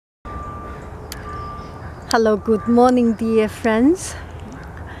Hello, good morning, dear friends,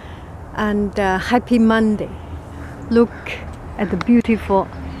 and happy Monday. Look at the beautiful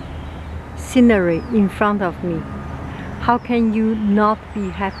scenery in front of me. How can you not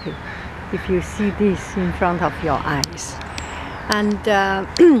be happy if you see this in front of your eyes? And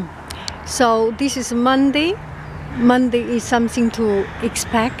so this is Monday. Monday is something to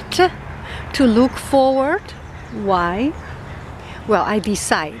expect, to look forward. Why? Well, I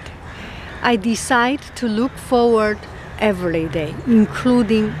decide to look forward every day,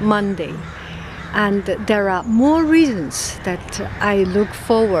 including Monday. And there are more reasons that I look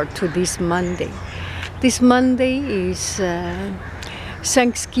forward to this Monday. This Monday is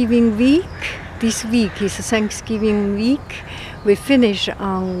Thanksgiving week. This week is Thanksgiving week. We finish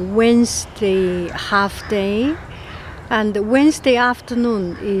on Wednesday half day. And Wednesday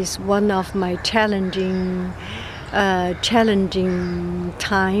afternoon is one of my challenging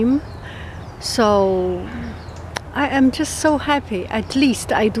time. So I am just so happy. At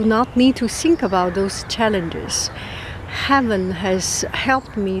least I do not need to think about those challenges. Heaven has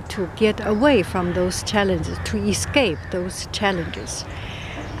helped me to get away from those challenges, to escape those challenges.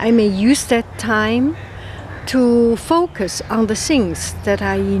 I may use that time to focus on the things that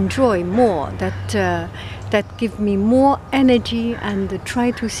I enjoy more, that give me more energy, and try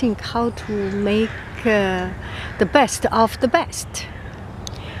to think how to make the best of the best.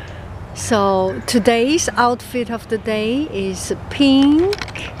 So today's outfit of the day is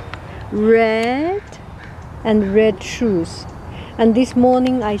pink, red, and red shoes. And this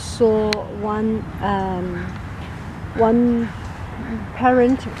morning I saw one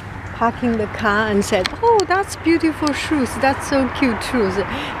parent parking the car and said, "Oh, that's beautiful shoes. That's so cute shoes,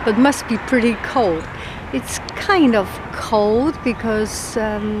 but must be pretty cold." It's kind of cold because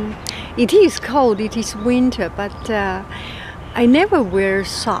it is cold. It is winter, but I never wear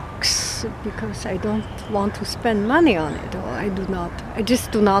socks because I don't want to spend money on it, or I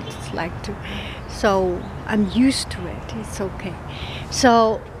just do not like to. So I'm used to it. It's okay.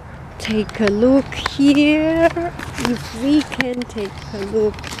 So take a look here. If we can take a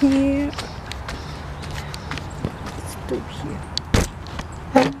look here. Let's do here.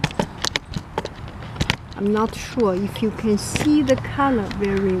 I'm not sure if you can see the color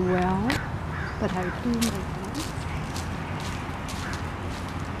very well, but I do my best.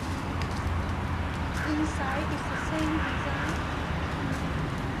 Inside is the same design.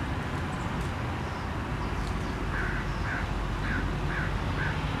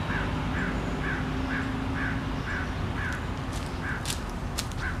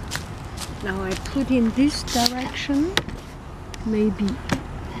 Now I put in this direction, maybe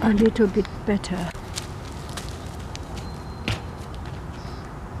a little bit better.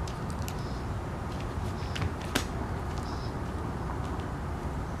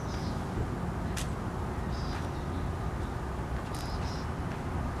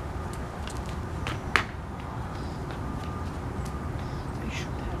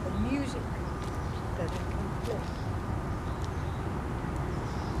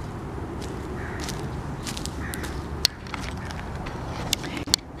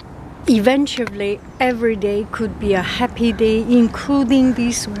 Eventually, every day could be a happy day, including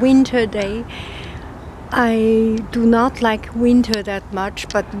this winter day. I do not like winter that much,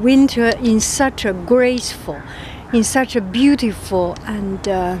 but winter in such a graceful, in such a beautiful and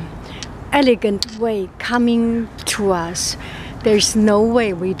elegant way coming to us. There's no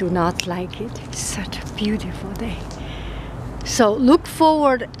way we do not like it. It's such a beautiful day. So look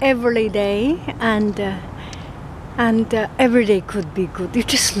forward every day, and every day could be good. You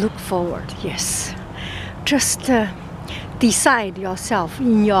just look forward, yes. Just decide yourself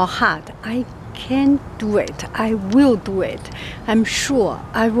in your heart, I can do it, I will do it. I'm sure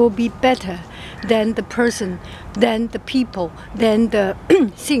I will be better than the person, than the people, than the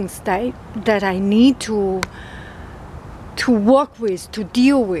things that I need to work with, to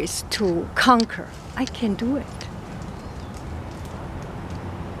deal with, to conquer. I can do it.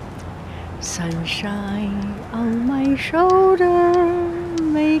 Sunshine on my shoulder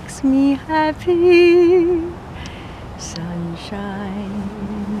makes me happy. Sunshine,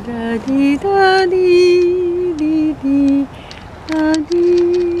 da dee da dee dee dee da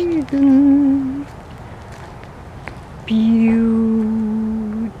dee dee.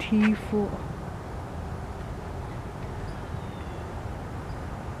 Beautiful.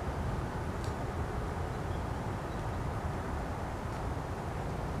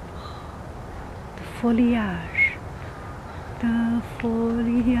 Foliage, the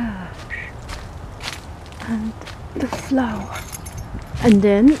foliage, and the flower. And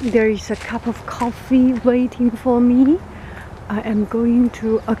then there is a cup of coffee waiting for me. I am going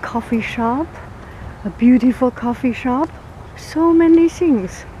to a coffee shop a beautiful coffee shop. So many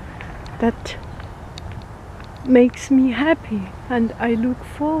things that makes me happy and I look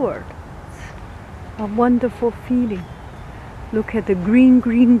forward. It's a wonderful feeling. Look at the green,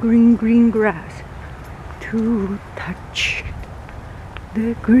 green, green, green grass. To touch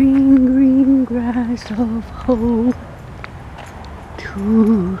the green, green grass of home.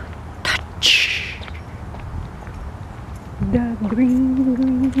 To touch the green,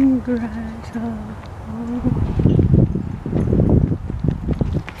 green grass of home.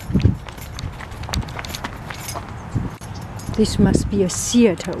 This must be a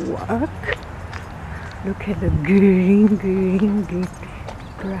theater work. Look at the green, green, green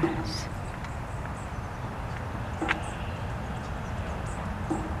grass.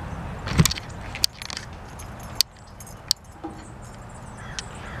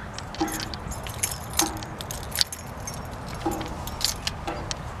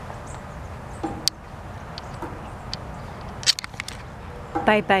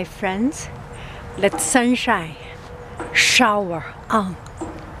 Bye bye, friends. Let sunshine shower on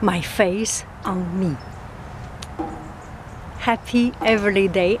my face, on me. Happy every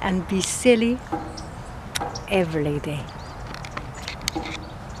day and be silly every day.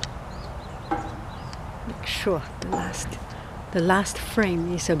 Make sure the last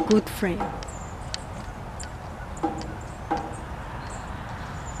frame is a good frame.